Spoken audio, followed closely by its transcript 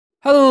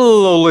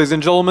Hello ladies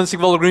and gentlemen,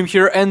 Sigvalgrim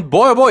here, and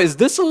boy oh boy is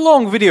this a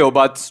long video,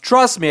 but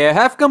trust me, I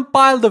have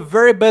compiled the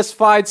very best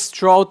fights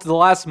throughout the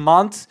last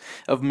month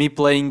of me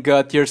playing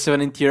tier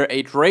 7 and tier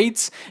 8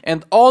 raids,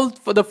 and all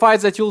the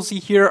fights that you'll see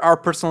here are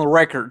personal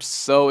records,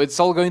 so it's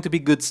all going to be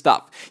good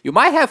stuff. You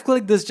might have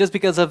clicked this just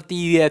because of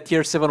the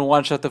tier 7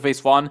 one-shot of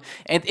phase 1,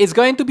 and it's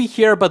going to be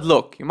here, but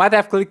look, you might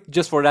have clicked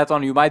just for that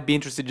one, you might be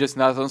interested just in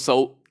that one,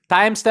 so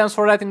timestamps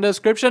for that in the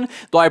description,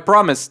 though I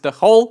promise the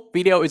whole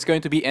video is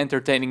going to be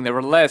entertaining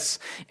nevertheless.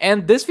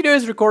 And this video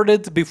is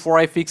recorded before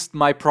I fixed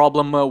my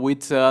problem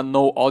with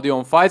no audio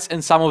on fights,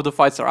 and some of the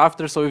fights are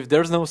after, so if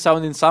there's no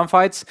sound in some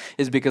fights,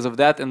 it's because of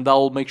that, and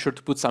I'll make sure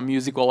to put some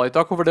music while I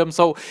talk over them,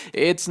 so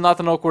it's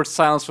not an awkward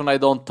silence when I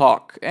don't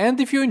talk. And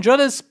if you enjoy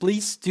this,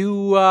 please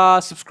do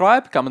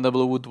subscribe, comment down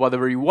below with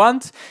whatever you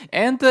want,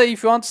 and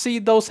if you want to see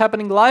those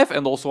happening live,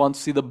 and also want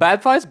to see the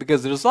bad fights,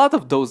 because there's a lot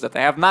of those that I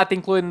have not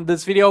included in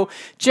this video,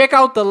 check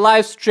out the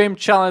live stream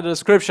channel in the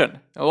description.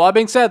 And with that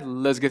being said,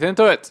 let's get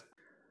into it.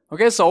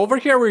 Okay, so over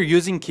here we're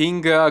using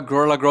King,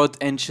 Gorilla Grodd,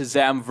 and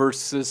Shazam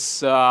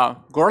versus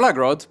Gorilla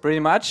Grodd, pretty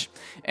much.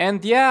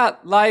 And yeah,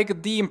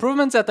 like, the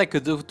improvements that I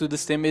could do to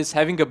this team is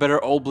having a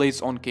better All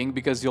Blaze on King,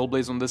 because the All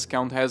Blaze on this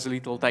count has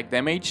lethal attack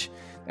damage.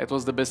 That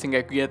was the best thing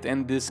I could get,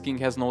 and this King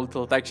has no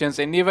lethal attack chance,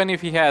 and even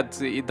if he had,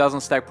 it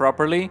doesn't stack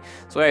properly.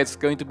 So yeah, it's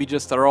going to be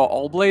just a raw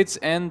All Blades,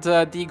 and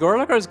the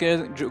Gorilla Grodd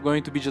is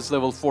going to be just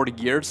level 40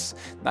 gears,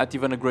 not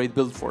even a great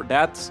build for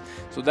that.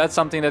 So that's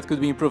something that could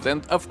be improved,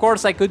 and of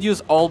course I could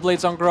use All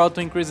Blades on Grodd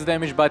to increase the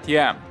damage, but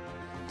yeah.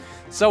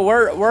 So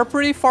we're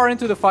pretty far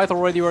into the fight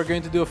already. We're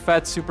going to do a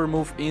fat super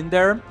move in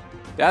there.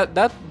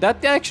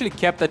 That actually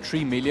kept at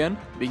 3 million,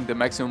 being the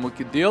maximum we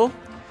could deal.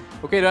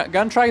 Okay,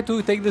 gonna try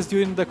to take this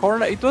dude in the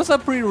corner. It was a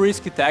pretty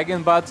risky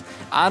tag-in, but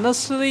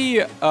honestly,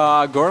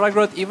 Gorilla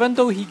Grodd, even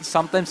though he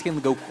sometimes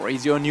can go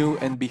crazy on you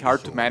and be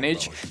hard to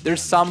manage,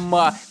 there's some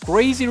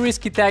crazy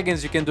risky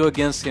tag-ins you can do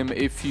against him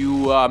if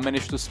you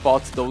manage to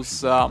spot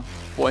those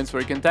points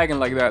where you can tag in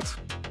like that.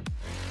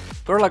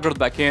 Gorilla Grodd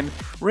back in,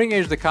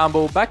 re-engage the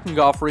combo, backing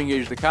off,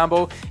 re-engage the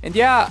combo, and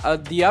yeah,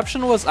 the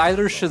option was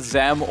either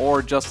Shazam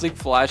or Just League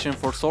Flash, and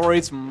for solo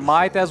raids,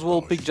 might as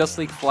well pick Just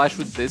League Flash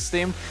with this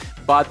team.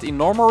 But in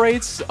normal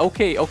raids,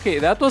 okay,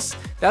 that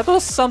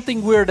was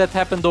something weird that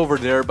happened over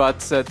there, but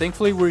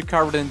thankfully we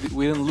recovered and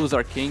we didn't lose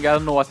our King. I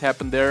don't know what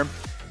happened there.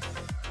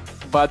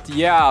 But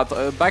yeah,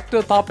 back to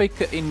the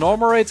topic, in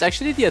normal raids,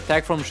 actually the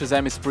attack from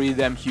Shazam is pretty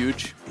damn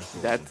huge.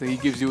 That he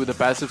gives you the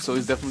passive, so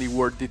it's definitely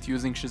worth it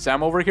using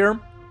Shazam over here.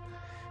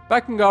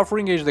 Backing off,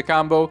 re-engage the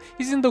combo.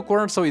 He's in the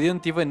corner, so he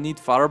didn't even need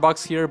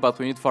Firebox here, but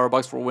we need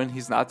Firebox for when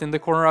he's not in the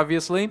corner,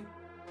 obviously.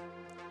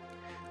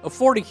 A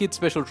 40 hit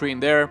special tree in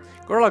there,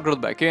 Gorilla Grodd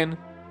back in,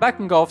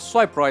 backing off,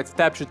 swipe right,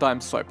 tap 2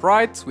 times, swipe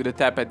right, with a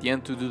tap at the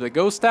end to do the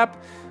ghost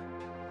tap.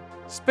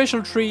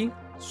 Special tree,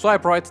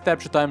 swipe right, tap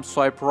 2 times,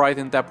 swipe right,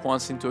 and tap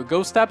once into a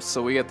ghost tap,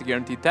 so we get the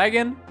guaranteed tag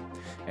in.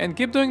 And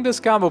keep doing this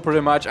combo pretty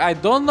much. I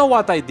don't know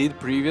what I did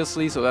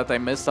previously so that I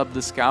messed up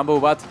this combo,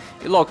 but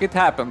look, it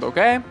happened,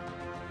 okay?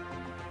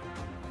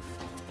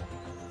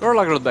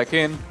 Gorilla Grodd back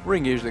in,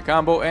 re-engage the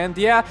combo, and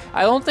yeah,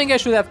 I don't think I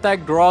should have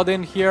tagged Grodd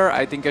in here.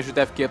 I think I should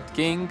have kept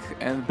King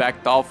and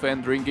backed off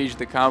and re-engaged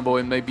the combo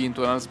and maybe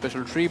into another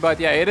special tree, but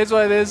yeah, it is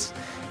what it is,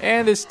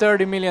 and it's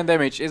 30 million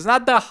damage. It's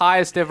not the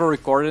highest ever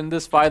recorded in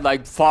this fight,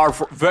 like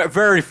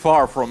very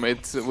far from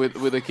it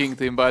with the King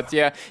team, but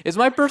yeah, it's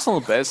my personal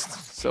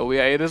best, so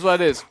yeah, it is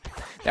what it is.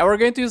 Now we're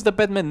going to use the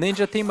Batman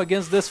Ninja team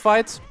against this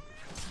fight.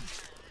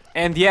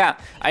 And yeah,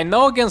 I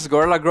know against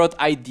Gorilla Grodd,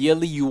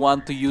 ideally you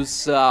want to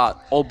use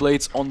All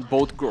Blades on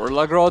both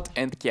Gorilla Grodd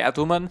and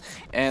Catwoman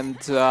and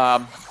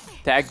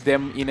tag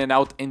them in and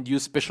out and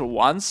use special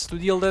ones to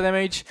deal the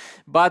damage.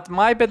 But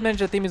my Batman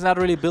Ninja team is not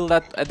really built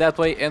that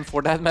way, and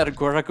for that matter,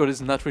 Gorilla Grodd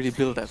is not really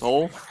built at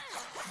all.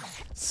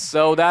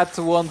 So that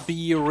won't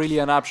be really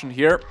an option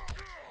here.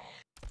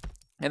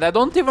 And I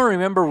don't even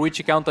remember which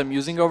account I'm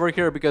using over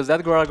here, because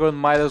that Gorilla Grodd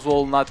might as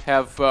well not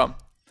have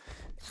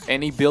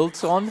any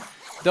builds on.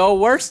 Though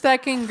we're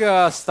stacking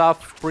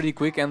stuff pretty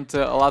quick and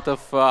a lot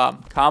of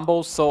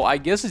combos, so I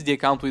guess it's the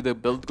account with the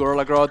build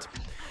Gorilla Grodd.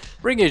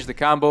 Re-engage the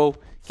combo,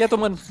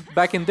 Catwoman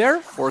back in there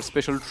for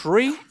special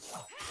 3.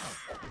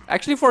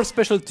 Actually for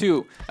special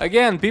 2.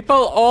 Again, people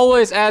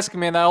always ask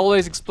me, and I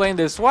always explain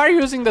this, why are you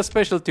using the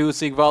special 2,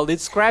 Sigvald?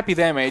 It's crappy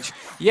damage.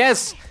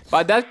 Yes,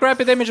 but that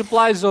crappy damage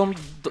applies on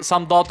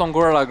some dot on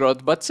Gorilla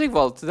Grodd. But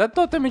Sigvald, that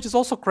dot damage is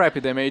also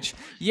crappy damage.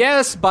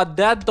 Yes, but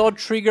that dot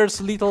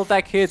triggers lethal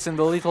attack hits, and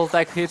the lethal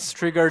attack hits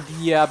trigger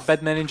the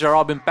Batman Ninja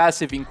Robin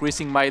passive,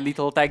 increasing my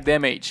lethal attack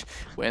damage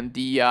when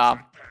the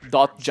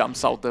dot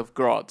jumps out of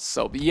Grodd.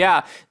 So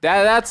yeah,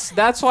 that's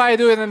why I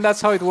do it, and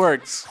that's how it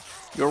works.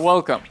 You're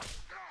welcome.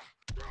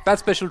 That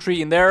special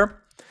tree in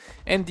there.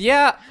 And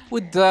yeah,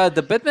 with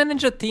the Batman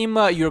Ninja team,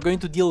 you're going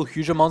to deal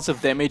huge amounts of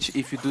damage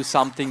if you do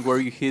something where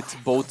you hit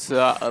both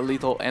a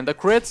lethal and a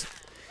crit.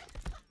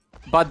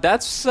 But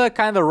that's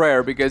kind of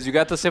rare, because you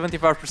got a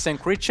 75%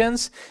 crit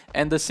chance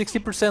and a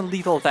 60%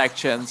 lethal attack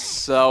chance.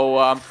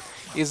 So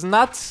it's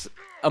not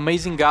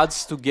amazing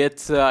odds to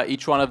get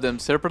each one of them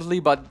separately,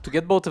 but to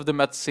get both of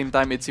them at the same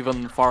time, it's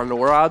even far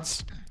lower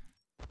odds.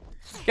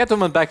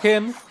 Catwoman back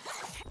in.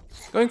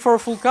 Going for a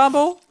full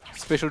combo.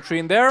 Special tree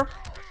in there.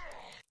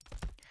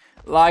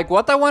 Like,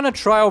 what I want to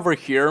try over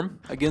here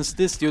against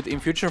this dude in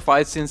future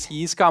fights, since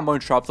he is combo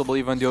interruptible,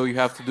 even though you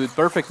have to do it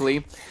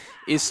perfectly,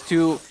 is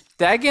to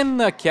tag in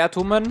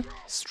Catwoman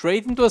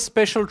straight into a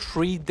special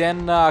tree,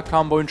 then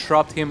combo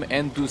interrupt him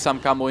and do some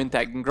combo in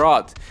tagging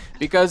Rod.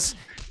 Because,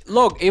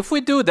 look, if we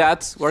do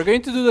that, we're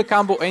going to do the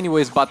combo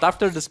anyways, but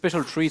after the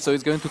special tree, so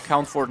it's going to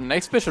count for the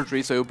next special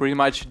tree, so you pretty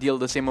much deal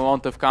the same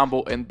amount of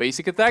combo and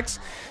basic attacks.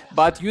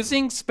 But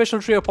using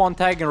special tree upon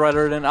tagging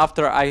rather than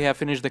after I have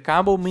finished the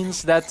combo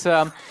means that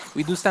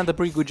we do stand a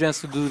pretty good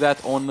chance to do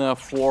that on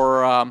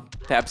 4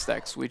 tab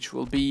stacks, which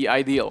will be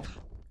ideal.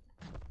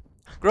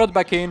 Grodd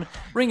back in,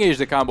 re-engage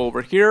the combo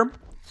over here,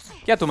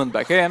 Catwoman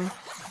back in,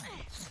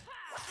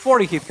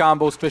 40 hit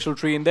combo, special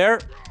tree in there.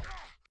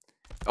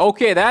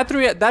 Okay, that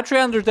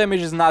 300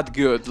 damage is not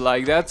good,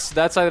 like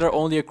that's either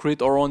only a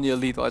crit or only a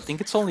lethal. I think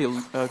it's only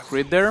a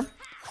crit there.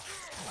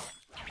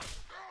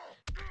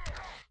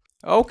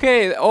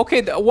 Okay,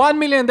 1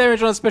 million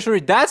damage on a special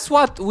tree, that's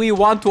what we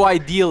want to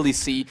ideally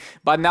see.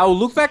 But now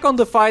look back on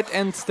the fight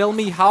and tell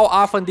me how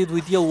often did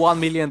we deal 1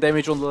 million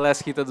damage on the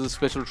last hit of the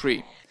special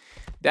tree.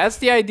 That's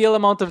the ideal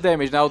amount of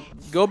damage. Now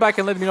go back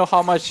and let me know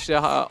how much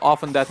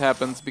often that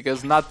happens,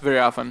 because not very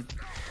often.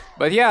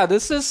 But yeah,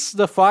 this is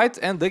the fight,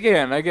 and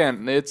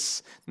again,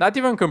 it's not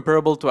even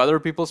comparable to other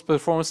people's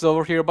performances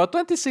over here, but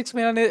 26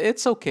 million,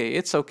 it's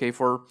okay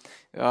for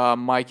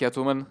my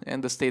Catwoman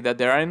and the state that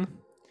they're in.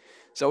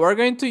 So we're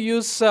going to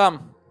use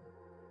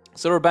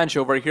Silver Banshee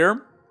over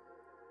here.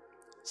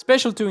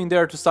 Special 2 in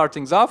there to start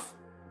things off.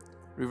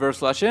 Reverse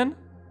slash in.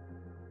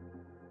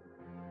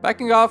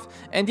 Backing off,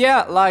 and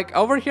yeah, like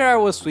over here I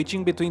was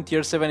switching between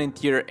tier 7 and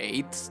tier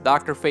 8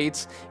 Dr.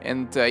 Fates,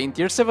 and in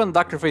tier 7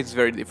 Dr. Fate is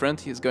very different,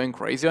 he's going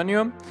crazy on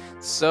you.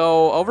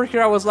 So over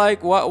here I was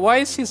like, why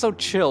is he so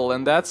chill?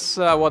 And that's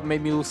what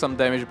made me lose some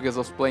damage, because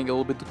I was playing a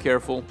little bit too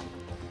careful.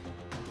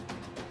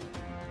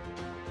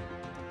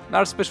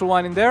 Another special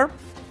one in there.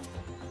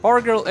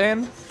 Power Girl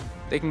in,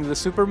 taking the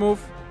super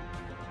move.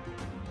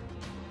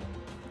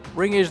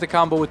 Re-engage the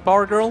combo with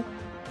Power Girl.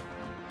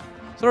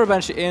 Silver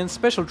Banshee in,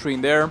 special tree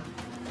in there.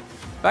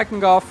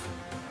 Backing off.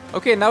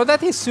 Okay, now that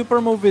his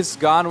super move is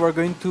gone, we're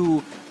going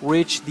to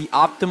reach the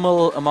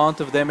optimal amount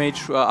of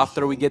damage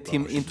after we get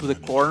him into the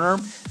corner.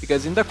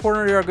 Because in the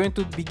corner you are going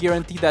to be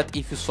guaranteed that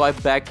if you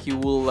swipe back, he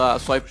will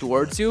swipe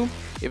towards you.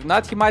 If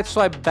not, he might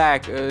swipe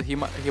back, he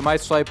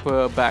might swipe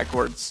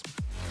backwards.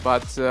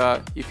 But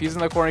if he's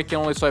in the corner, he can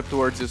only swipe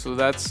towards you, so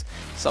that's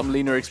some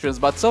linear experience.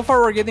 But so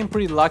far we're getting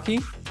pretty lucky.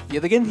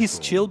 Yet again, he's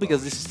chill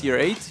because this is tier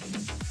 8,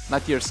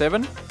 not tier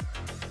 7.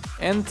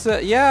 And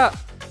yeah,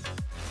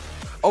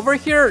 over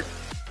here,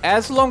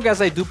 as long as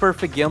I do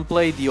perfect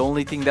gameplay, the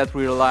only thing that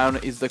we rely on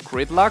is the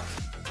crit luck,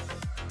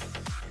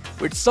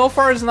 which so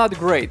far is not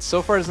great.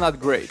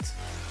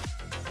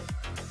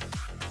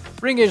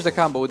 Re-engage the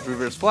combo with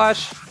reverse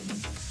flash.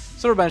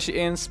 Silver Banshee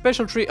in,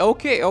 special tree.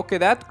 Okay,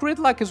 that crit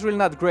luck is really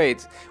not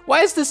great.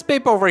 Why is this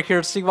paper over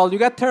here, Sigval? You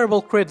got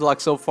terrible crit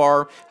luck so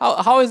far.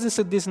 How is this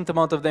a decent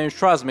amount of damage?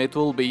 Trust me, it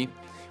will be.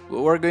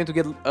 We're going to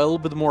get a little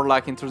bit more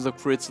luck in terms of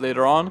crits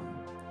later on.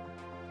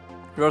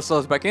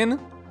 Reversal back in.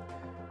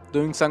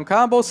 Doing some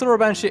combo, Silver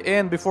Banshee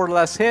in before the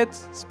last hit,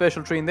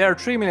 special tree in there,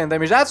 3 million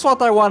damage. That's what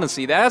I want to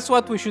see, that's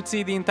what we should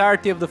see the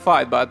entirety of the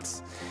fight,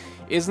 but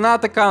it's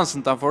not a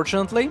constant,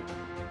 unfortunately.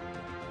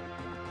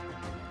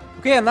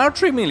 Okay, another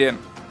 3 million.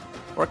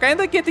 We're kind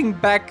of getting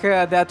back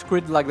that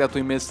crit luck that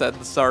we missed at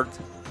the start.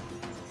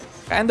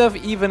 Kind of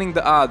evening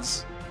the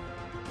odds.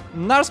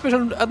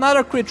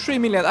 Another crit, 3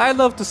 million. I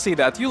love to see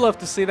that, you love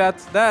to see that.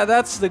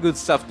 That's the good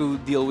stuff to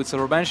deal with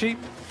Silver Banshee.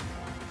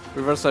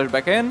 Reverse slash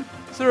back in,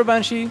 Silver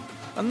Banshee.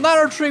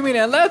 Another 3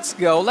 million, let's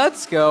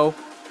go.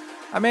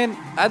 I mean,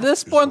 at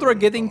this point we're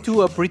getting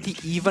to a pretty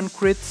even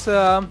crit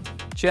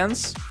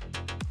chance.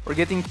 We're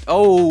getting,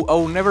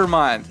 oh, never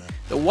mind.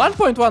 The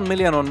 1.1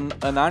 million on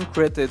a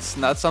non-crit, it's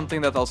not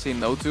something that I'll say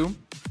no to.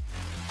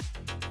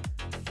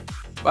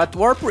 But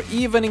we're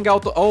evening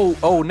out,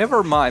 oh,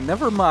 never mind,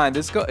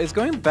 it's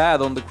going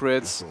bad on the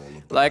crits.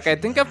 Like, I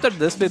think after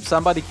this clip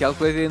somebody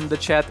calculated in the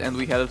chat and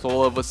we had a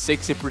total of a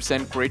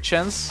 60% crit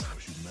chance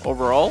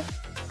overall.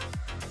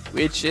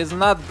 Which is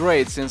not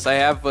great, since I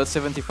have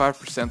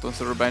 75% on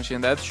Silver Banshee,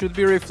 and that should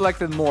be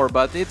reflected more,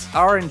 but it's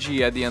RNG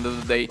at the end of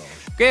the day.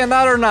 Okay,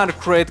 another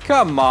non-crit,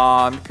 come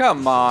on.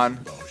 Come on,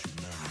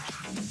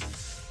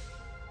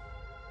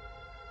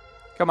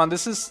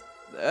 this is...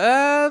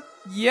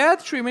 yeah,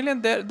 3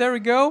 million, there we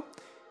go.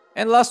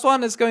 And last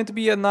one is going to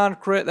be a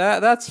non-crit,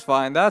 that's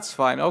fine,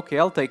 okay,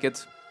 I'll take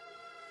it.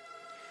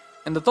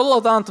 And the total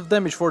amount of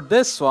damage for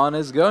this one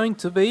is going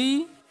to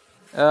be...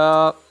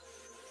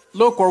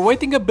 Look, we're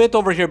waiting a bit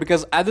over here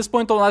because at this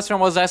point on last stream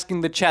I was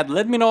asking the chat,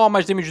 let me know how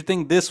much damage you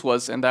think this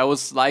was, and I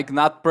was like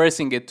not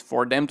pressing it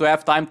for them to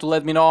have time to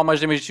let me know how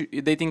much damage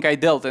they think I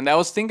dealt. And I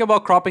was thinking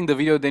about cropping the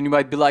video, then you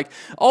might be like,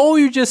 oh,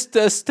 you just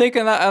stick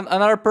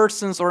another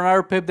person's or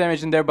another pip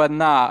damage in there, but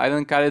nah, I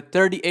didn't cut it.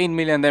 38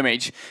 million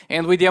damage.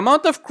 And with the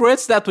amount of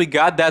crits that we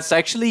got, that's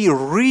actually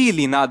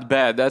really not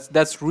bad.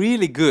 That's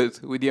really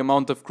good with the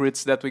amount of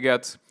crits that we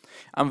got.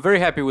 I'm very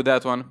happy with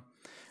that one.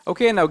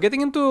 Okay, now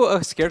getting into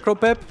a Scarecrow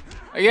pip.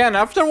 Again,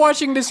 after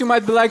watching this, you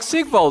might be like,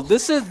 Sigval,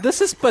 this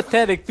is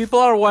pathetic. People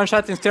are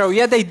one-shotting Stereo.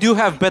 Yeah, they do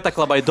have Beta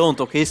Club, I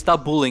don't, okay?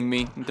 Stop bullying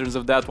me in terms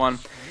of that one.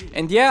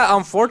 And yeah,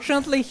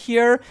 unfortunately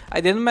here, I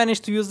didn't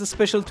manage to use the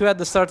special 2 at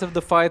the start of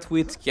the fight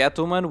with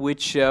Catwoman,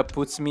 which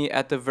puts me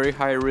at a very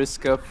high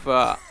risk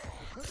of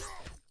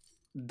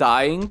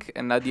dying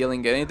and not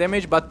dealing any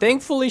damage. But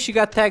thankfully, she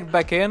got tagged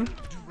back in.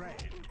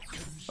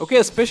 Okay,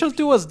 a special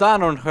 2 was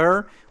done on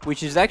her,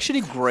 which is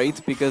actually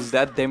great because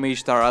that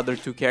damaged our other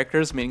 2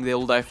 characters, meaning they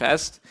will die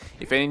fast.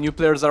 If any new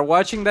players are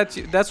watching,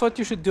 that's what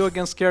you should do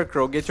against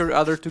Scarecrow. Get your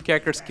other 2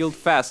 characters killed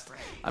fast.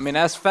 I mean,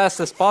 as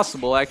fast as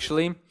possible,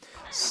 actually.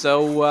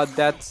 So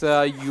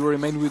that you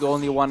remain with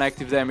only 1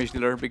 active damage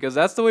dealer, because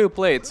that's the way you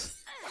play it.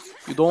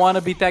 You don't want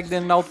to be tagged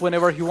in and out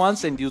whenever he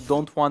wants, and you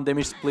don't want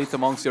damage split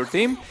amongst your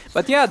team.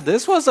 But yeah,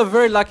 this was a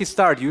very lucky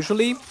start.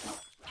 Usually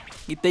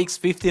it takes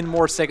 15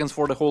 more seconds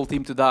for the whole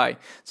team to die.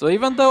 So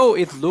even though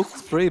it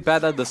looked pretty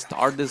bad at the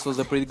start, this was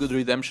a pretty good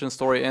redemption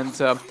story, and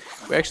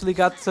we actually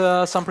got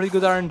some pretty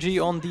good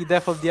RNG on the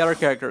death of the other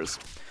characters.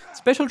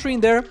 Special tree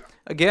in there,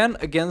 again,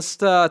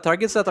 against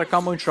targets that are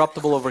combo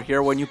interruptible over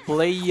here. When you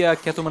play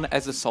Catwoman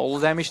as a solo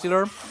damage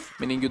dealer,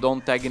 meaning you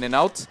don't tag in and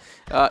out,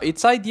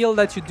 it's ideal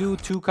that you do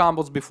 2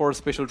 combos before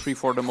special tree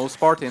for the most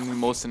part in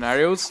most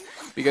scenarios,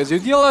 because you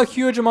deal a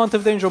huge amount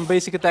of damage on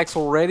basic attacks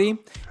already,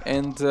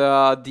 and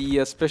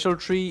the special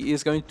tree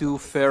is going to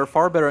fare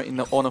far better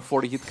on a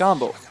 40-hit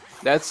combo.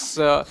 That's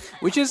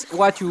which is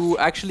what you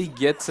actually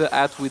get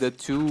at with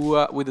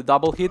the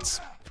double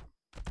hits.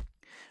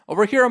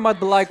 Over here I might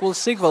be like, well,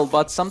 Sigval,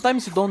 but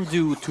sometimes you don't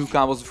do 2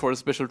 combos before a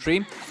special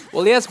tree.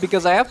 Well, yes,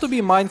 because I have to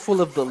be mindful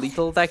of the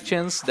lethal attack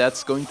chance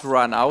that's going to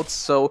run out.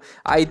 So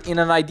in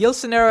an ideal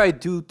scenario, I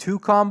do 2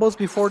 combos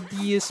before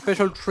the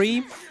special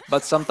tree,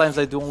 but sometimes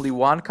I do only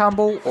 1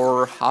 combo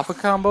or half a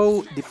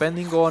combo,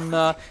 depending on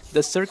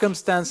the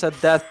circumstance at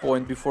that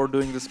point before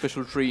doing the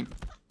special tree.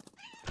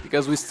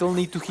 Because we still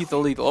need to hit a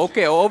lethal.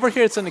 Okay, over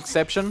here it's an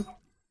exception,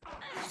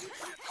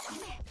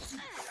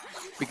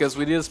 because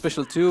we did a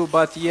special 2,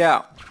 but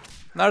yeah.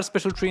 Another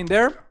special tree in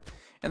there.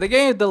 And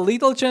again, if the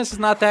lethal chance is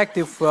not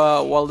active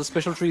while the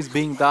special tree is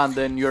being done,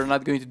 then you're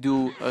not going to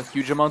do a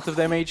huge amount of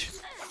damage.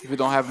 If you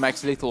don't have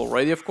max lethal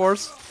already, of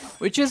course.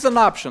 Which is an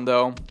option,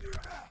 though.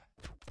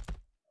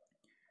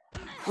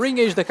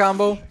 Re-engage the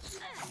combo.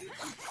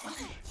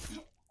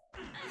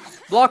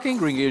 Blocking,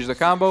 re-engage the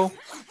combo.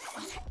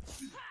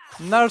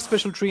 Another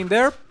special tree in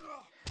there.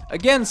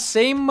 Again,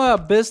 same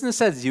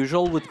business as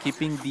usual with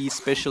keeping the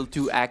special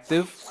 2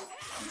 active.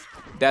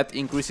 That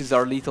increases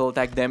our lethal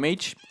attack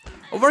damage.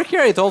 Over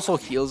here it also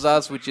heals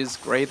us, which is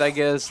great, I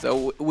guess.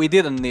 We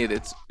didn't need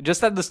it.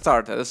 Just at the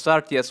start. At the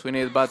start, yes, we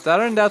need it. But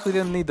other than that, we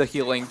didn't need the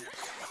healing.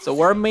 So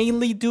we're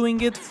mainly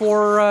doing it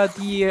for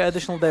the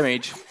additional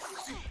damage.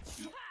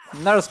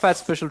 Another fat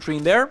special tree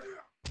in there.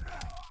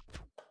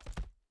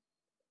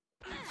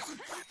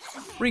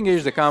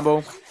 Re-engage the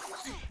combo.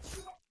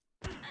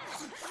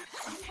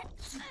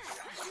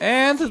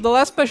 And the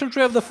last special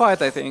tree of the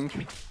fight, I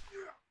think.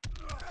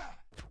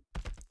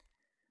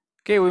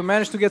 Okay, we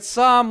managed to get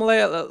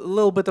a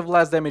little bit of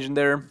last damage in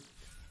there.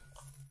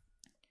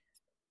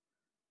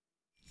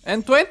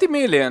 And 20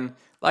 million!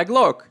 Like,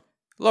 look,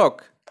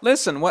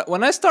 listen,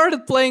 when I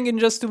started playing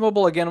Injustice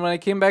Mobile again, when I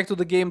came back to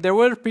the game, there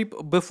were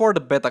people, before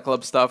the beta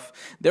club stuff,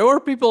 there were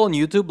people on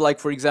YouTube, like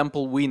for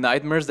example We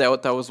Nightmares,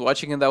 that I was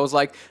watching, and I was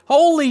like,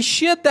 holy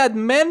shit, that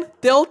man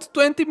dealt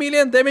 20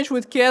 million damage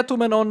with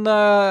Catwoman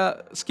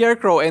on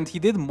Scarecrow, and he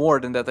did more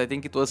than that. I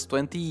think it was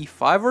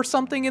 25 or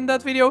something in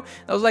that video.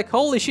 I was like,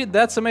 holy shit,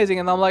 that's amazing,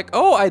 and I'm like,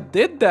 oh, I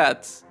did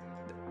that.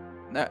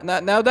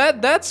 Now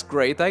that's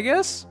great, I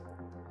guess.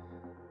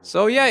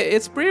 So yeah,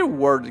 it's pretty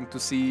rewarding to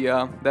see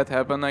that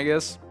happen, I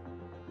guess.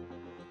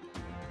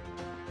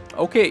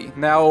 Okay,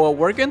 now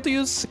we're going to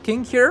use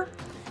King here.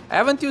 I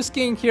haven't used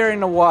King here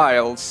in a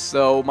while,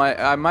 so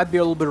I might be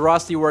a little bit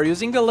rusty. We're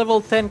using a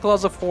level 10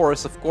 Claws of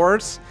Horus, of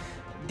course.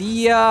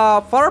 The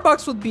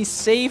Firebox would be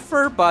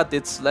safer, but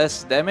it's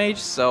less damage,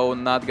 so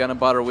not gonna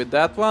bother with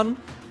that one.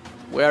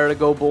 We either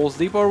go balls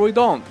deep or we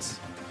don't.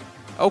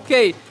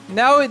 Okay,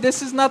 now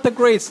this is not a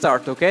great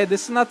start, okay?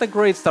 This is not a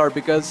great start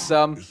because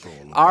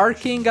our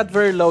King got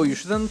very low. You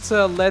shouldn't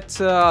let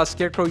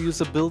Scarecrow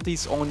use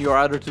abilities on your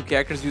other 2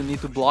 characters. You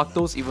need to block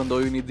those even though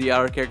you need the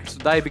other characters to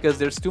die because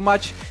there's too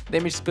much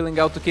damage spilling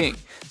out to King.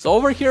 So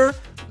over here,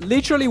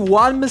 literally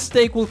 1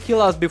 mistake will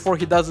kill us before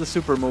he does the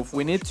super move.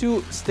 We need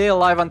to stay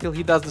alive until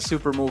he does the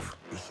super move.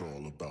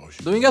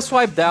 Doing a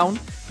swipe down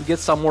to get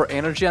some more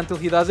energy until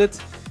he does it.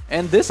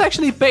 And this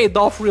actually paid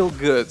off real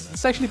good.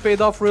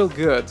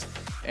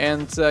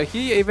 And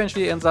he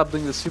eventually ends up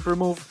doing the super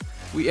move.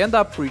 We end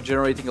up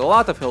regenerating a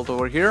lot of health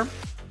over here.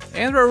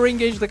 And we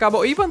re-engage the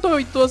combo. Even though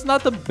it was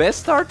not the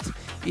best start,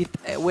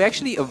 we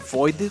actually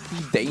avoided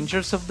the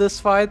dangers of this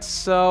fight.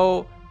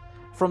 So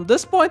from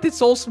this point,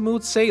 it's all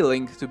smooth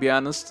sailing, to be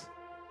honest.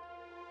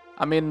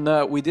 I mean,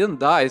 we didn't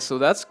die, so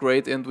that's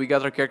great, and we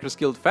got our characters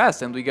killed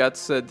fast, and we got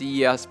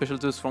the special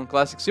tools from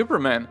Classic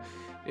Superman.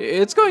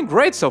 It's going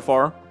great so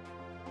far.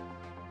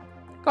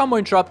 Combo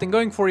interrupting,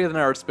 going for yet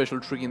another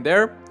special trick in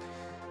there.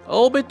 A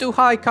little bit too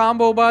high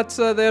combo, but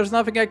there's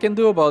nothing I can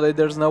do about it.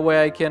 There's no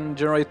way I can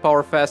generate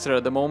power faster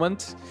at the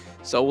moment.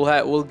 So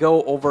we'll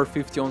go over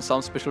 50 on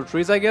some special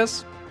trees, I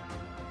guess.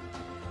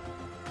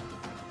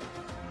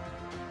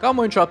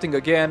 Combo interrupting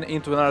again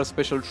into another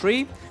special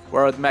tree.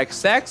 We're at max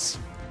stacks.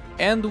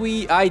 And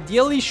we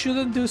ideally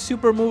shouldn't do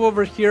super move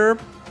over here.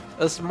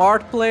 A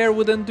smart player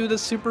wouldn't do the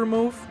super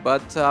move,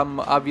 but I'm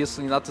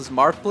obviously not a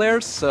smart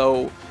player,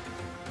 so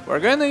we're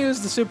gonna use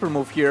the super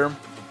move here.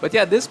 But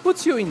yeah, this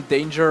puts you in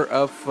danger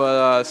of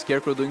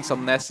Scarecrow doing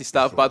some nasty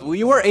stuff, but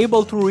we were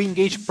able to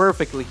re-engage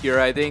perfectly here,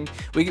 I think.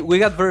 We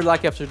got very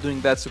lucky after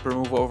doing that super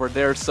move over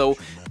there, so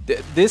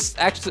this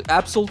actually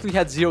absolutely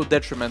had zero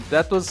detriment.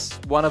 That was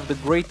one of the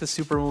greatest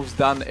super moves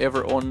done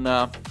ever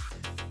on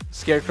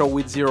Scarecrow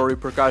with zero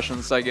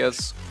repercussions, I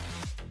guess.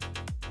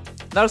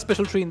 Another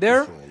special tree in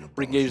there.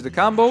 Re-engage the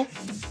combo.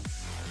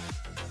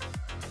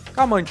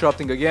 Combo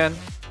interrupting again.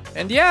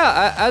 And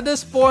yeah, at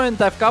this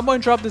point, I've combo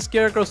interrupted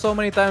Scarecrow so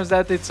many times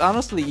that it's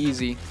honestly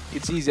easy.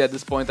 It's easy at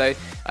this point.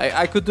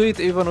 I could do it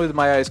even with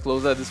my eyes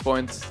closed at this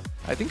point.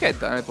 I think I'd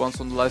done it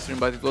once on the live stream,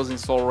 but it was in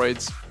Soul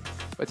Raids.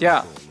 But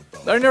yeah,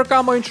 learn your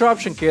combo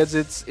interruption, kids.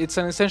 It's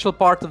an essential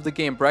part of the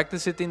game.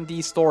 Practice it in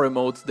the story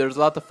mode. There's a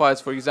lot of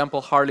fights, for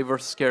example, Harley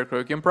vs. Scarecrow.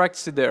 You can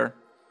practice it there.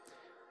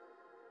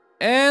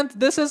 And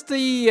this is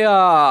the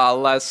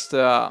last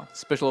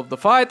special of the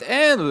fight,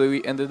 and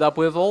we ended up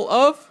with all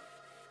of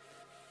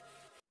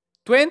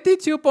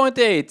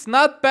 22.8.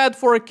 Not bad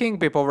for a King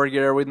Pip over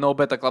here with no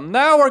beta club.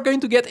 Now we're going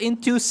to get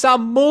into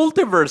some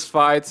multiverse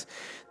fights.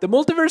 The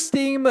multiverse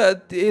theme,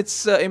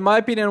 it's in my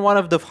opinion one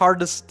of the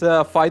hardest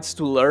fights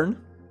to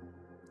learn.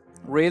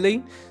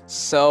 Really.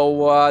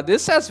 So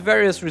this has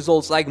various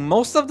results. Like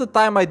most of the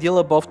time I deal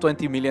above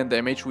 20 million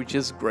damage, which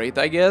is great,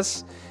 I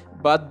guess.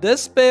 But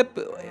this pip,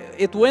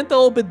 it went a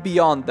little bit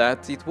beyond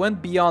that. It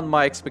went beyond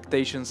my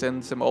expectations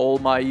and all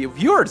my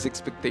viewers'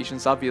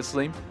 expectations,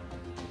 obviously.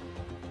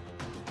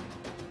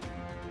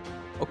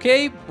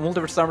 Okay,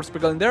 multiverse armor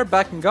sprinkle in there,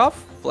 backing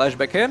off,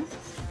 flashback in.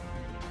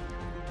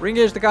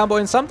 Re-engage the combo,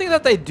 and something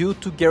that I do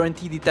to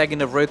guarantee the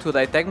tagging of Red Hood,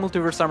 I tag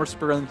multiverse armor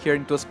sprinkle in here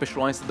into a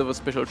special line instead of a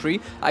special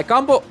tree. I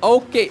combo,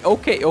 okay.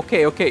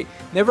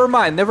 Never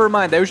mind,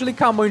 I usually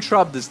combo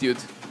interrupt this dude.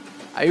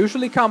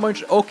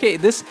 Okay,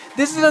 this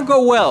didn't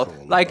go well.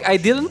 Like, I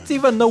didn't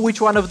even know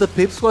which one of the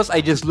pips was, I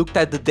just looked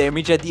at the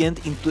damage at the end,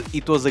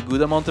 it was a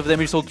good amount of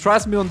damage, so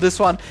trust me on this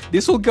one,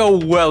 this will go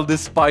well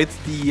despite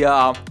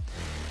the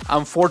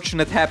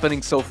unfortunate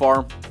happening so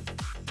far.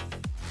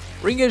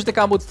 Re-engage the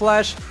combo with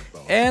flash.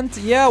 And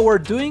yeah, we're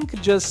doing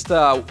just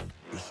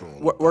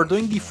we're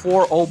doing the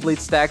 4 all blade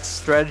stacks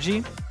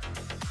strategy,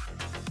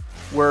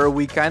 where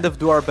we kind of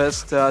do our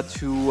best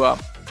to.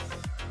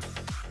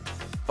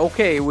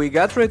 Okay, we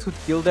got Red Hood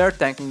killed there,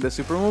 tanking the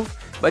super move.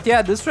 But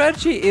yeah, this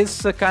strategy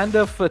is kind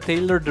of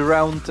tailored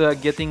around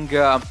getting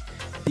the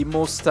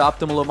most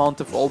optimal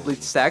amount of all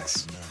blade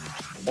stacks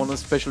on a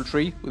special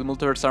tree with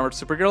Multiverse Armored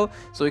Supergirl.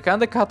 So we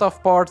kinda cut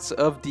off parts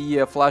of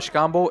the flash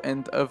combo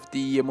and of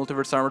the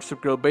Multiverse Armored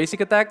Supergirl basic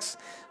attacks,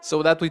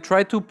 so that we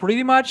try to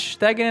pretty much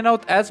tag in and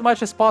out as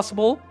much as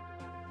possible.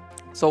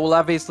 So we'll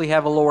obviously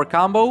have a lower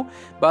combo,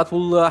 but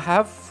we'll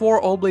have 4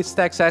 all blade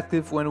stacks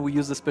active when we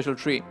use the special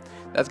tree.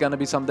 That's gonna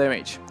be some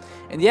damage.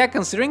 And yeah,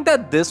 considering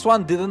that this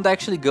one didn't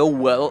actually go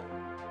well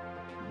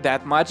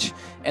that much,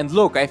 and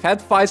look, I've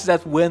had fights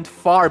that went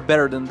far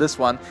better than this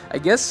one. I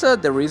guess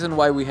the reason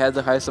why we had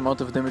the highest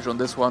amount of damage on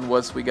this one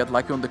was we got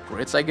lucky on the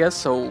crits, I guess,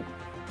 so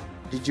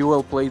GG,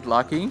 well played,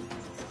 lucky.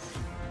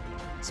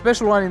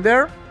 Special one in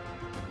there,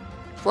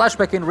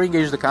 flashback in,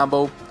 re-engage the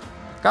combo.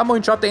 Combo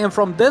interrupting, and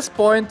from this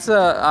point,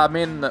 I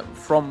mean,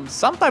 from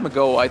some time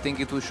ago, I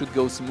think it should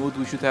go smooth,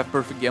 we should have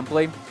perfect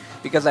gameplay,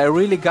 because I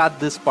really got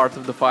this part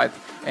of the fight.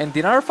 And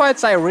in other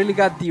fights, I really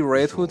got the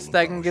Red Hood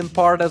stacking in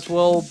part as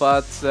well,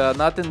 but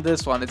not in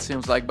this one, it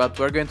seems like. But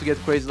we're going to get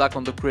crazy luck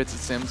on the crits, it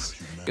seems,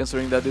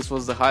 considering that this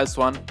was the highest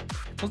one.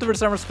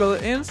 Multiverse Armor Spell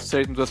in,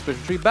 straight into a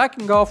special tree,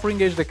 backing off,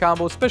 re-engage the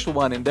combo, special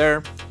one in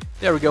there.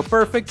 There we go,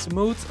 perfect,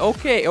 smooth.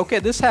 Okay,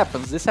 this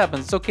happens,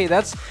 it's okay.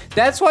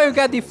 That's why you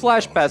got the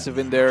flash passive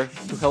in there,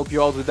 to help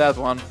you out with that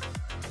one.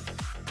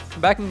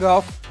 Backing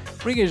off,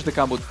 re-engage the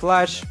combo with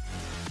flash,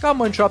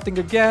 combo interrupting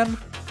again.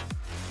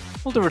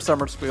 Multiverse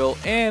Armor Spill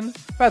in,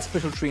 fat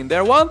special tree in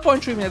there,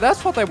 1.3 minutes,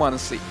 that's what I want to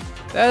see.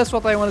 That's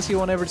what I want to see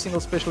on every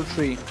single special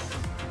tree.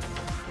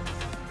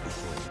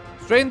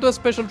 Straight into a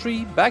special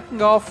tree,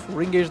 backing off,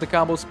 re-engage the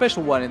combo,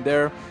 special one in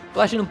there.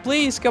 Flashing,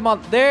 please, come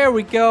on, there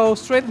we go,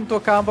 straight into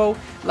a combo.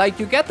 Like,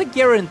 you get the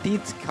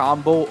guaranteed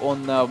combo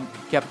on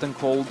Captain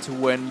Cold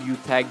when you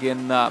tag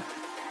in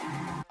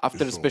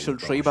after special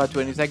 3, but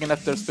when he's tagging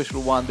after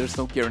special 1, there's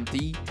no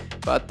guarantee.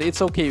 But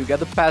it's okay, you got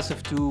the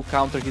passive to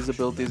counter his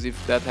abilities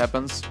if that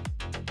happens.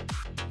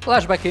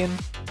 Flash back in.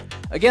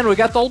 Again, we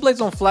got All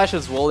Blades on Flash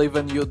as well,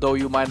 even though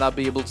you might not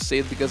be able to see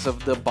it because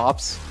of the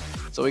buffs.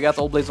 So we got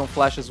All Blades on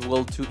Flash as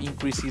well to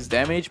increase his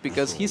damage,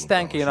 because he's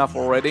tanky enough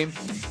already,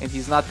 and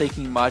he's not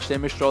taking much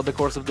damage throughout the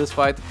course of this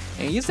fight.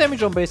 And his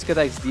damage on basic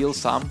attacks deals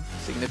some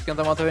significant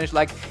amount of damage.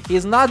 Like,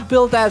 he's not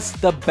built as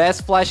the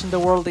best Flash in the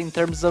world in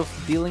terms of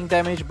dealing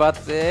damage, but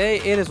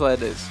it is what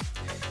it is.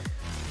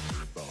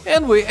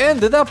 And we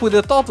ended up with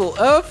a total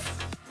of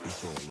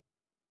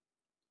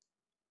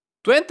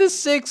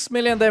 26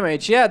 million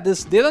damage. Yeah,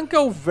 this didn't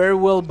go very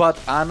well, but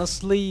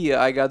honestly,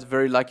 I got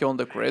very lucky on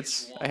the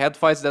crits. I had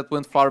fights that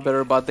went far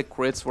better, but the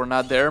crits were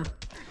not there.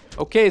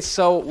 Okay,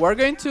 so we're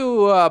going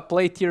to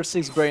play tier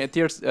 7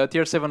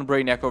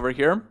 Brainiac over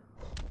here.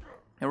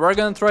 And we're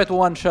gonna try to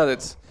one-shot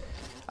it.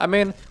 I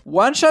mean,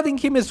 one-shotting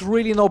him is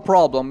really no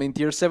problem in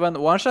tier 7.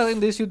 One-shotting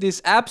this dude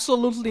is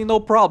absolutely no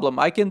problem.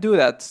 I can do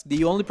that.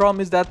 The only problem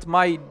is that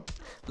my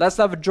Last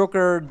Have a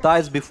Joker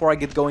dies before I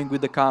get going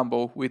with the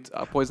combo with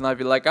Poison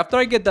Ivy. Like, after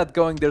I get that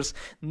going, there's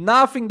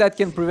nothing that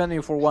can prevent me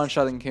from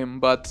one-shotting him.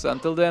 But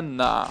until then,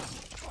 nah.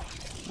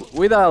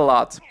 We die a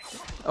lot.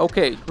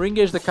 Okay,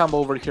 re-engage the combo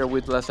over here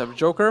with Last Have a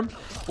Joker.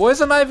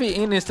 Poison Ivy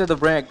in instead of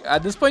Brainiac.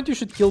 At this point, you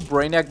should kill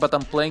Brainiac, but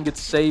I'm playing it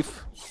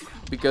safe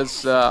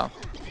because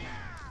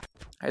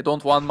I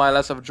don't want my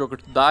Last Have a Joker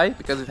to die,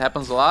 because it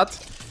happens a lot.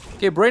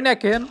 Okay,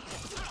 Brainiac in.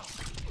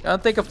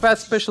 Gonna take a fat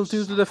special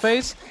 2 to the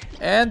face.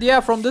 And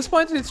yeah, from this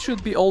point it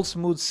should be all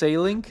smooth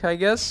sailing, I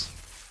guess.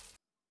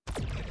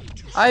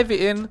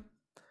 Ivy in.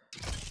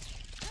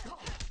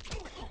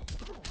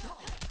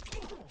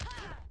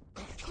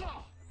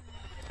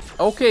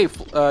 Okay,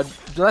 the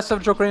Last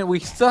Have Joker in. We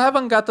still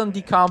haven't gotten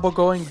the combo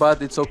going,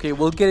 but it's okay,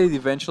 we'll get it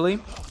eventually.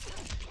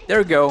 There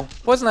we go.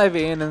 Poison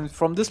Ivy in, and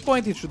from this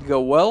point it should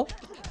go well.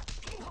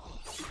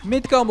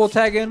 Mid combo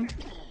tag in.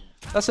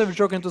 Last Have a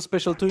Joker into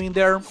special 2 in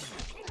there.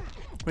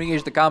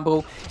 Re-engage the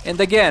combo. And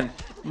again,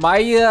 my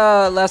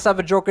Last Have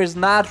a Joker is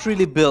not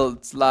really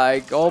built,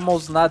 like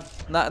almost not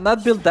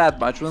built that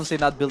much. I wouldn't say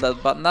not built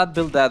that, but not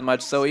built that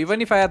much. So even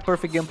if I had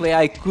perfect gameplay,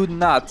 I could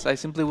not. I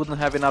simply wouldn't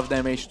have enough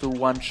damage to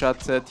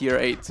one-shot tier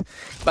 8.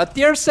 But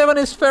tier 7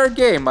 is fair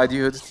game, my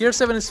dude. Tier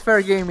 7 is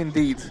fair game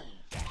indeed.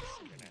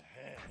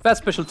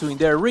 Fast special 2 in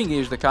there,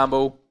 re-engage the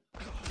combo.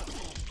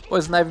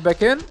 Poison Ivy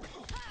back in.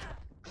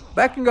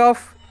 Backing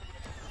off.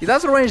 He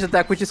does a ranged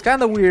attack, which is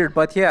kind of weird,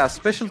 but yeah,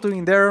 special 2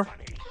 in there.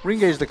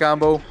 Re-engage the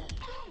combo.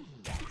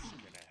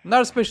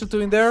 Another special 2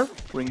 in there.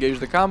 Re-engage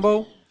the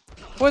combo.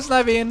 Poison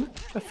Ivy in.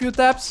 A few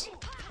taps.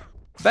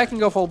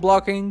 Backing off while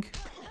blocking.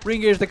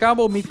 Re-engage the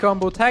combo. Mid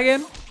combo tag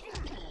in.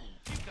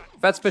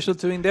 Fat special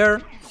 2 in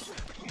there.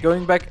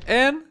 Going back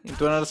in.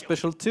 Into another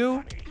special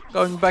 2.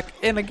 Going back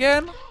in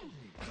again.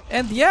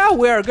 And yeah,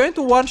 we are going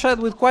to one-shot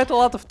with quite a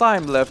lot of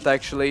time left,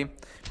 actually.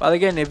 But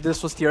again, if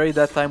this was tier 8,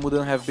 that time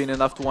wouldn't have been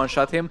enough to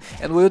one-shot him.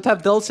 And we would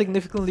have dealt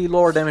significantly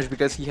lower damage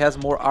because he has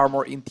more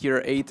armor in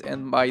tier 8.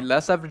 And my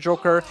Last Have a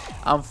Joker,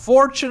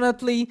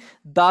 unfortunately,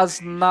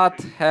 does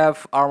not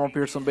have armor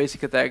pierce on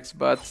basic attacks.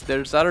 But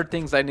there's other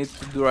things I need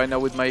to do right now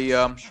with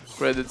my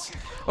credits.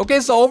 Okay,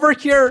 so over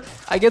here,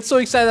 I get so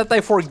excited that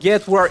I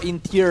forget we're in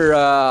tier...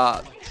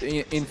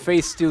 in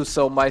phase 2,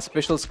 so my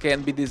specials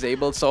can be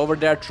disabled. So over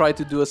there, I try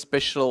to do a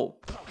special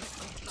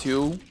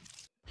 2.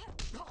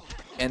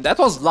 And that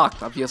was luck,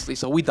 obviously,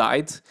 so we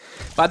died.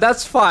 But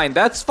that's fine,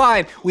 that's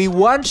fine. We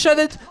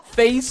one-shotted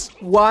phase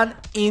 1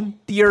 in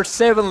tier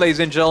 7, ladies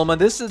and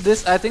gentlemen.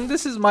 I think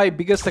this is my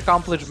biggest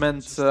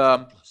accomplishment.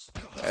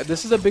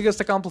 This is the biggest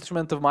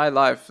accomplishment of my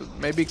life.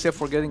 Maybe except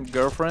for getting a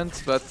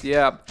girlfriend, but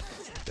yeah.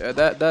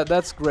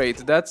 That's great.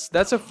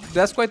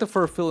 That's quite a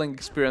fulfilling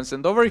experience.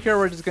 And over here,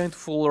 we're just going to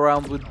fool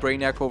around with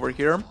Brainiac over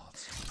here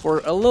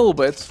for a little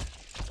bit.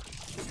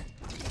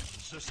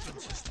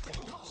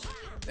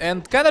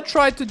 And kind of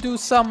try to do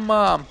some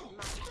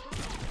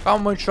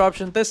combo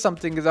interruption, test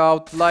something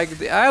out.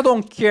 Like, I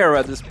don't care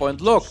at this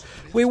point. Look,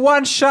 we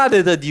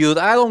one-shotted a dude.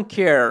 I don't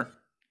care.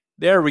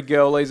 There we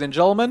go, ladies and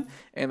gentlemen.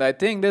 And I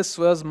think this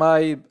was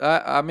my...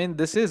 I mean,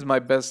 this is my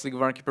best League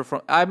of Anarchy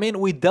performance. I mean,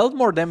 we dealt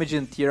more damage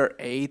in tier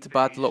 8,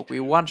 but look,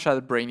 we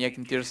one-shot Brainiac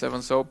in tier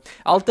 7, so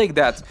I'll take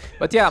that.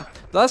 But yeah,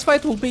 the last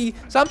fight will be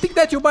something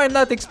that you might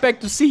not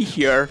expect to see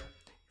here.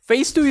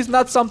 Phase 2 is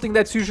not something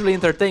that's usually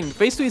entertaining.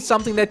 Phase 2 is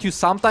something that you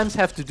sometimes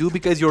have to do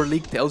because your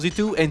league tells you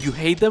to and you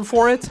hate them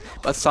for it,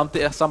 but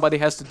somebody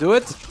has to do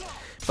it.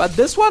 But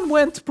this one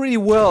went pretty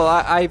well.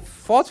 I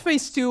fought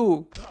phase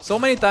 2 so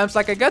many times,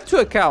 like I got 2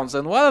 accounts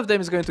and one of them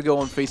is going to go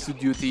on phase 2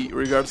 duty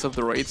regardless of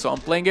the raid. So I'm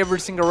playing every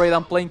single raid,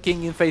 I'm playing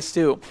King in phase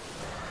 2.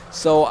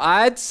 So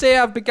I'd say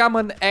I've become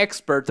an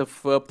expert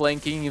of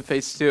playing King in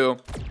phase 2.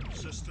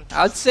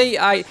 I'd say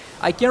I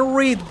can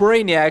read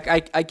Brainiac.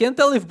 I can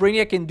tell if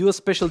Brainiac can do a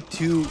special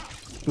 2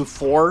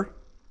 before,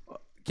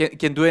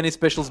 can do any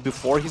specials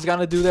before he's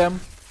gonna do them.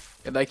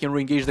 And I can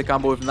re-engage the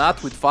combo if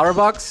not with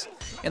Firebox.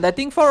 And I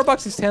think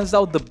Firebox is hands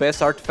down the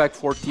best artifact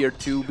for tier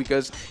 2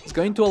 because it's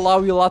going to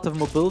allow you a lot of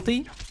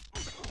mobility.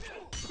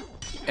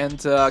 and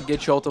get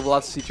you out of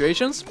lots of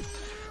situations.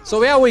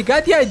 So yeah, we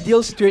got the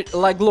ideal situation.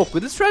 Like, look,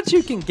 with this strategy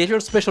you can get your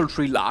special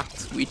tree locked,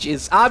 which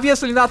is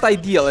obviously not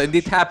ideal, and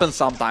it happens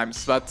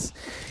sometimes, but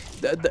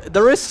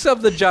the risks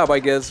of the job, I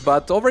guess.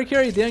 But over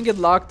here it didn't get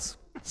locked,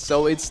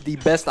 so it's the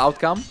best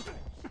outcome.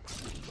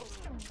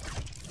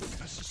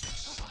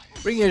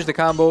 Re-engage the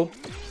combo.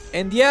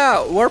 And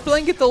yeah, we're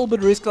playing it a little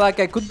bit risky, like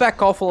I could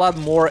back off a lot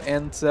more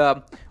and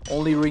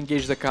only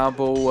re-engage the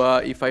combo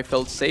if I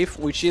felt safe,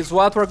 which is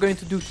what we're going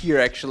to do here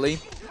actually.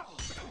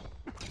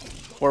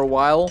 For a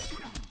while.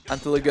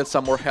 Until you get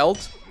some more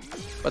health.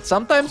 But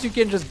sometimes you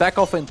can just back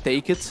off and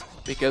take it,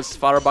 because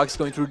Firebug is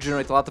going to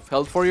regenerate a lot of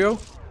health for you.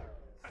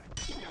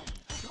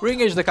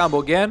 Re-engage the combo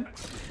again.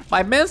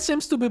 My man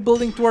seems to be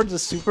building towards the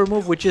super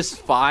move, which is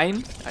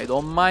fine. I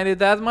don't mind it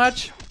that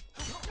much.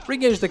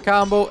 Re-engage the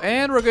combo,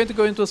 and we're going to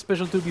go into a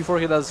special 2 before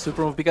he does a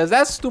super move, because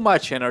that's too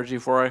much energy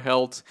for our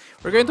health.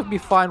 We're going to be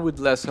fine with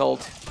less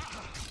health.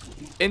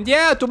 And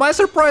yeah, to my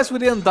surprise, we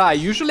didn't die.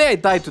 Usually I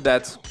die to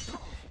that.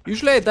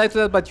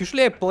 But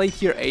usually I play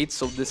tier 8,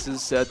 so this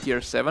is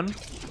tier 7.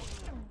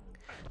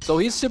 So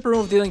his super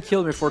move didn't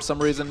kill me for some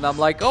reason, and I'm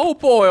like, oh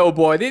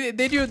boy,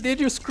 did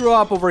you screw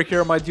up over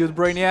here, my dude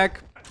Brainiac?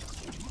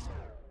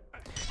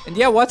 And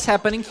yeah, what's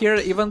happening here,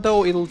 even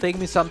though it'll take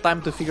me some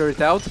time to figure it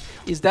out,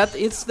 is that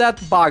it's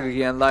that bug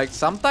again. Like,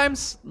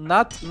 sometimes,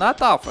 not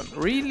often,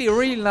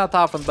 really not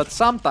often, but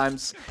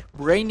sometimes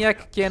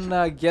Brainiac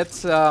can get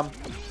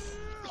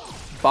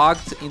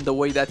bugged in the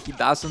way that he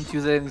doesn't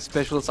use any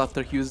specials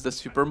after he uses the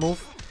super move,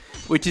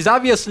 which is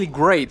obviously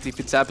great if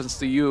it happens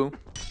to you,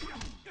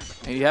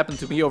 and it happened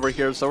to me over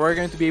here. So we're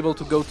going to be able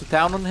to go to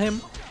town on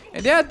him,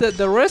 and yeah,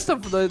 the rest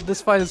of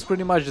this fight is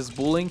pretty much just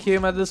bullying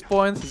him at this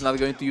point. He's not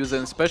going to use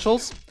any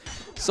specials.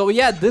 So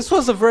yeah, this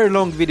was a very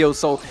long video,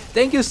 so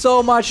thank you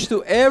so much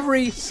to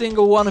every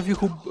single one of you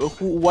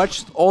who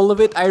watched all of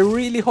it. I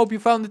really hope you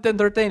found it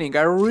entertaining.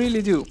 I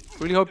really do.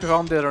 Really hope you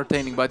found it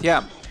entertaining. But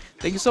yeah,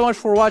 thank you so much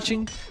for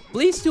watching.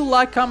 Please do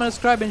like, comment,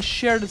 subscribe, and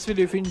share this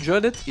video if you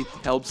enjoyed it. It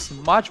helps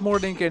much more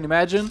than you can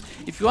imagine.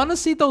 If you want to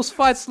see those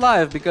fights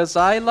live, because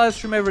I live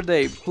stream every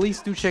day,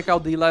 please do check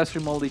out the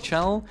livestream only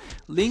channel.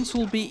 Links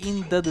will be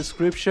in the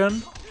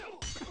description.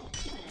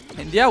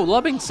 And yeah, with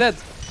that being said,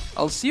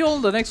 I'll see you all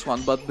in the next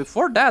one. But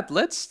before that,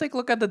 let's take a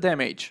look at the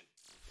damage.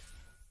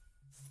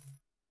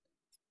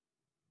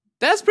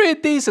 That's pretty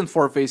decent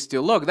for phase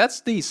 2. Look, that's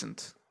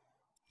decent.